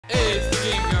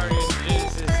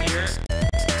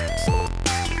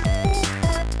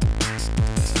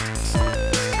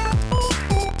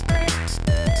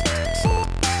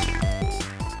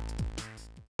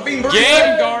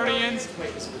GameGuardians.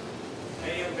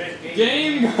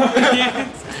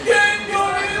 GameGuardians.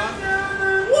 GameGuardians.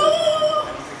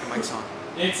 Woo! Mic's on.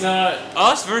 It's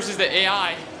us versus the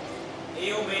AI.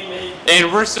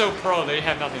 And we're so pro, they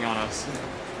have nothing on us.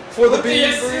 For the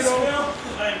beast.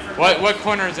 What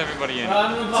corner is everybody in?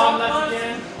 I'm the bomb left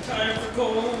again. Time for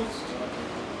goals.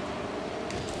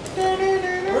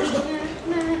 Where's the...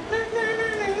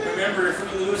 Remember, if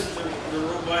we lose, the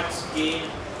robots gain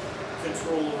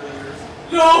control over the Earth.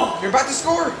 No! You're about to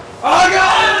score. Oh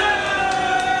god!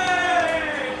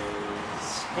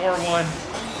 Score 1.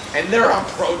 And they're on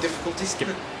pro difficulty. Skip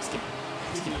it.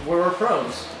 We're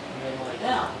pros.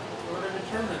 Yeah, we're gonna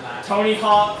determine that. Tony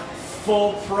Hawk,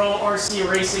 full pro RC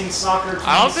racing soccer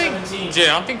 2017. I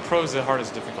don't think pro is the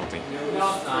hardest difficulty.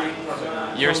 No, it's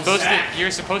not. You're supposed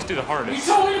to do the You hardest.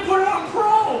 told me to put it on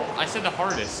pro! I said the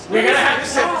hardest. We're gonna have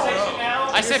this conversation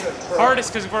now? I said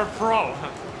hardest because we're pro.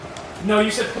 No, you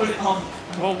said put it on.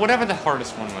 Well, whatever the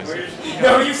hardest one was.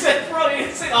 No, you said pro, you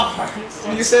didn't say the hardest.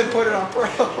 You said put it on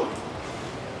pro.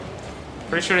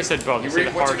 Pretty sure I said both. You said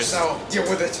the hardest. Deal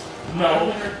with it.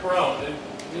 No. Bro, then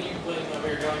you play when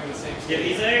we're going to the same school. Yeah,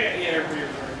 he's there.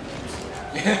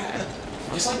 Yeah,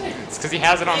 Just like Nick. It's because he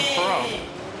has it on pro.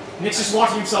 Nick's just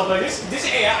watching himself like, this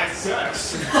AI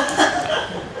sucks.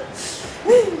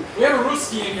 We have a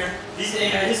Ruski in here. These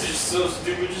AIs are so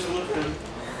stupid, just look at them.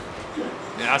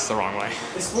 Yeah, that's the wrong way.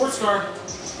 The sports car.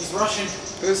 He's Russian.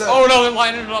 Who's that? Oh no, they're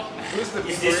lining it up. Who's the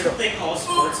Is this what burrito? they call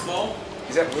sports ball?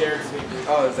 Is that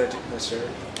Oh, is that sure?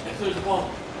 I cleared the ball.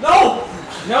 No!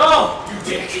 No! You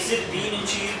dick. Is it bean and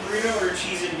cheese burrito or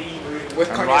cheese and bean burrito?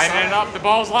 With I'm lining it up. The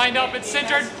ball's lined up. It's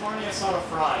centered. Carne asada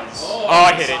fries. Oh,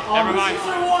 I hit it. Never mind.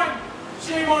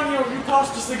 Shame on you. You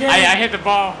cost us the game. I hit the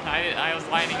ball. I was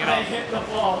lining it I up. hit the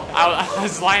ball. I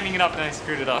was lining it up and I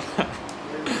screwed it up.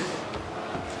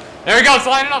 There we go. It's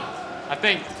lining up. I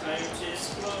think. Time to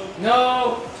explode.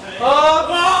 No. There it is.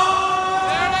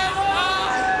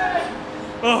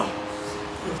 Oh.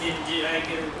 Did I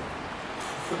get it?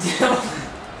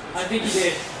 I think you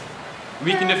did.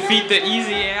 We can defeat the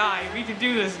easy AI. We can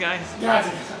do this, guys. Guys,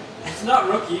 it's not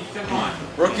rookie. Come on.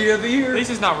 Rookie of the At year.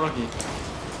 least it's not rookie.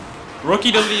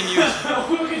 Rookie doesn't even use.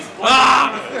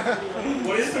 Ah!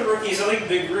 What is the rookie? Is it like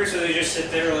Big Bruce or they just sit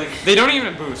there like... They don't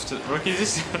even boost. Rookies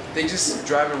just. They just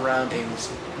drive around games.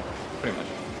 Pretty much.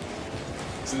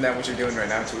 Isn't that what you're doing right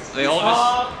now, too? They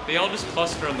all just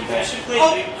cluster on the You ball. guys should play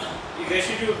big... You guys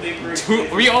should do a Big Bruce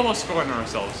We almost scored on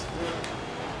ourselves.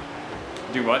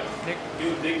 Do what, Nick? Do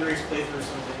a Big Bruce playthrough or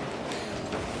something.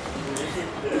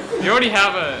 You already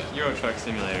have a Euro Truck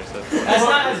Simulator, so. That's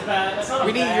not as bad. That's not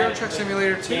We a need bad Euro Truck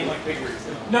Simulator Game 2. like Big Bruce.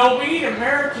 No, we need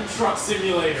American Truck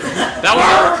Simulator. That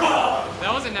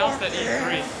was announced at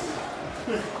E3.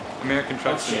 American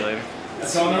Truck Simulator.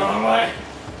 That's going the wrong way.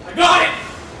 I got it!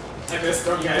 I missed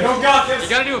them. I don't got this. You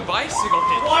gotta do a bicycle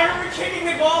hit. Why are we kicking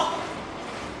the ball?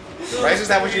 Right? Is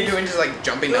that what you're doing? Just like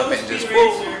jumping up and just.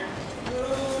 Racer.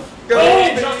 Go!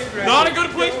 Not a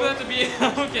good place for that to be.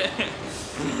 Okay.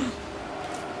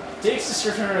 Jake's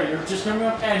description earlier, you're just coming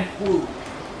up and whoop.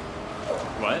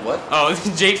 What? What? Oh,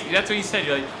 Jake, that's what you said.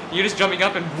 You're just jumping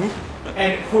up and whoop.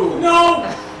 And who? No!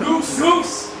 Goose!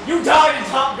 Goose! You died in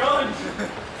Top Gun!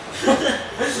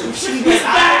 You shouldn't be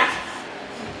back!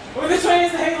 Oh, this way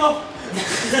is the Halo!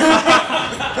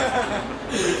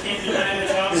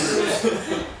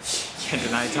 Can't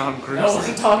deny Tom Cruise. That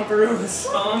wasn't Tom Cruise.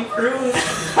 Tom Cruise.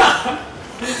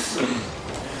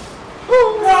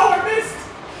 No, I missed!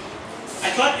 I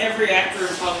thought every actor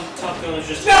in Top Gun was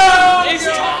just... No! It's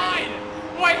tied!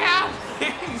 What happened?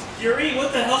 Yuri,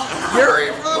 what the hell?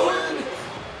 Yuri for the win!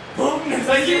 Boom! It's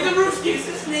Like, the roof is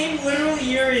his name literally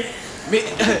Yuri.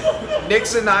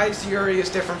 Nick's and I's Yuri is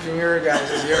different from your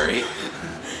guys' Yuri.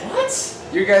 What?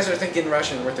 You guys are thinking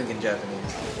Russian, we're thinking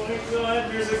Japanese. Oh my god,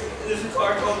 there's a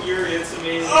car called Yuri, it's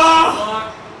amazing.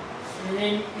 Ah!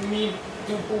 Me,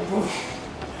 do boo boo.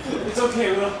 It's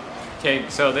okay, Will. Okay,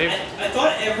 so they've. I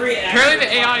thought every actor... Apparently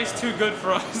the AI is too good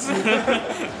for us.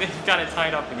 They've got it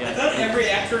tied up I again. thought every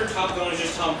actor in Top Gun was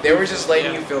just Tom Cruise. They were just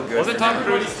letting you feel good. Was it for Tom now.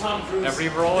 Cruise? Everybody's Tom Cruise. Every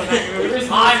role in that movie.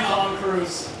 I'm Tom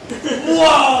Cruise.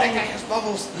 Whoa! That guy has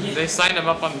bubbles. They signed him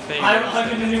up on the thing. I'm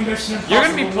in the new Mission Impossible. You're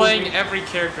gonna be playing movie. every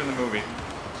character in the movie.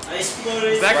 I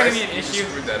exploded. Is that gonna be Bryce, an you just issue?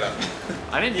 screwed that up.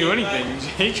 I didn't do anything,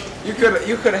 Jake. You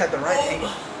could have had the right angle.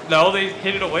 No, they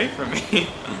hit it away from me.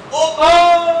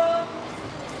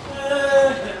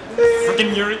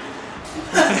 Freaking Yuri.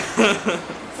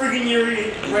 Freaking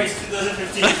Yuri, race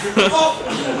 2015.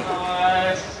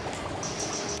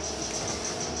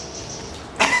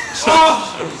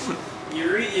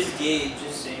 Yuri is gay,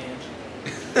 just saying.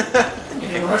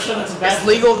 In Russia, that's a bad It's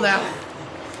legal now.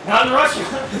 Not in Russia.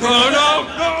 Oh no!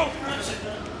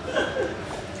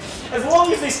 As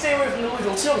long as they stay away from the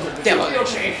little children, it's Damn be it.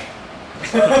 okay.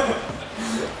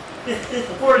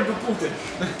 According to Putin.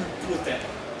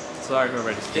 Sorry,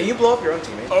 whoever just Can you blow up your own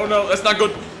teammate? Oh no, that's not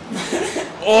good.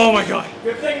 Oh my god.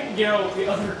 Good thing, you know, the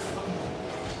other.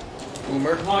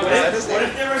 Boomer. Come on, What guys. is What that?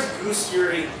 if there was Goose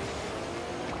Yuri?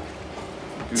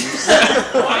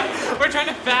 We're trying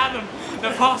to fathom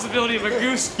the possibility of a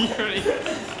goose Yuri.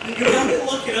 You have to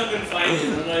look it up and find it.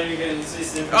 I'm not even gonna say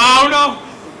simple. Oh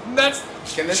no! That's.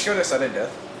 Can this go to sudden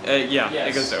death? Yeah, Yes.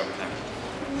 it goes to overtime.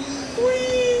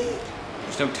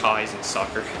 There's no ties in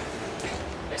soccer.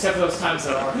 Except for those times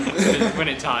there are. When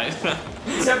it ties.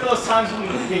 Except for those times when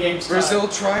the game's tied. Brazil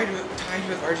tied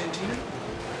with Argentina?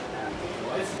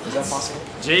 What? Is that possible?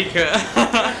 Jake,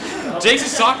 Jake's a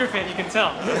soccer fan, you can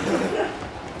tell.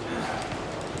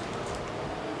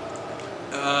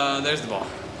 There's the ball.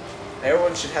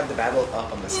 Everyone should have the battle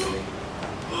up on the screen.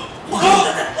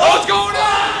 Oh, it's going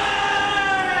on!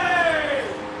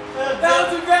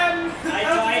 That was a bad. I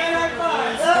died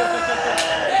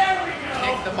There we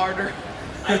go. Nick the martyr.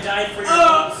 I died for your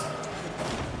goals.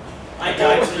 I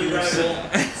died so you got a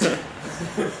goal.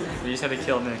 We just had to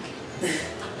kill Nick.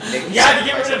 Nick Yeah, to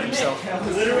get rid sacrificed of himself.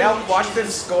 Nick. Literally, Now watch them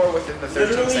score within the 13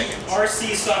 literally seconds.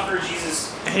 RC Soccer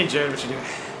Jesus. Hey Jared, what you doing?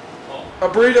 A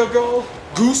burrito goal.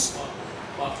 Goose?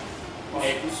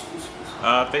 Hey, Goose.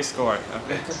 If they score,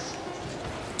 okay.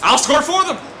 I'll score for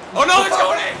them! Oh no, it's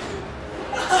going in!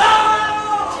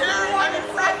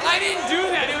 I didn't do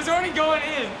that, it was already going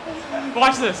in.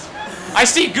 Watch this. I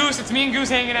see Goose, it's me and Goose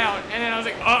hanging out, and then I was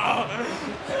like,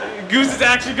 uh-oh. Goose is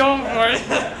actually going for it.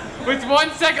 With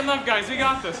 1 second left, guys, we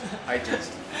got this. I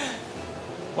just.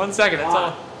 1 second, that's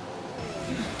all.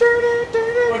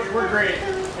 We're great.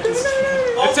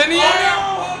 It's in the air!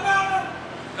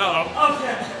 Uh-oh.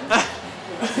 Okay.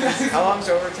 How long's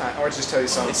overtime? Or just tell you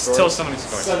someone It's scores? till somebody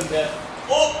scores. Sudden death.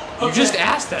 You just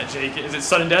asked that, Jake. Is it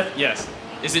sudden death? Yes.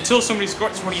 Is it till somebody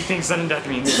scores? What do you think sudden death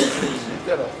means?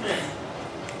 Shut up.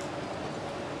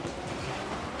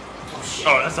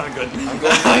 Oh, that's not good. I'm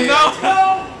going to No!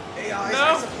 AI, No.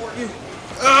 I support you.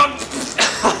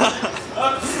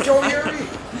 Joe Yuri.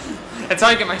 That's how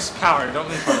I get my power. Don't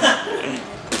make fun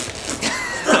of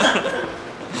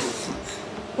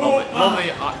Lovely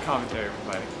commentary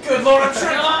provided. Good lord, I'm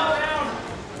trying to calm down.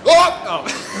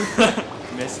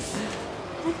 Oh! Missed.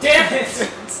 Damn it.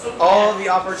 All the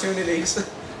opportunities. See,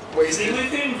 Wasted. we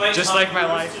could invite Just Tom like my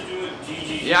Cruise life. to do a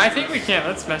GGG. Yeah, I think we can.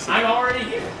 Let's mess it I'm up. already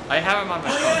here. I have him on my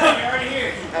Oh phone. yeah, you're already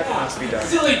here. That must be done.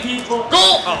 Silly people.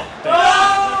 Goal! Oh,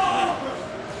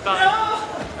 Oh!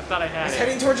 I thought I had It's it.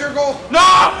 heading towards your goal.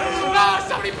 No! No!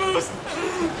 Somebody boost!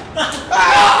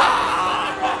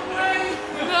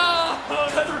 No!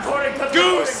 Cut the recording. Cut the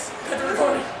Goose! recording. Cut the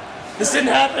recording. This didn't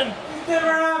happen.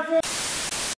 Never happened.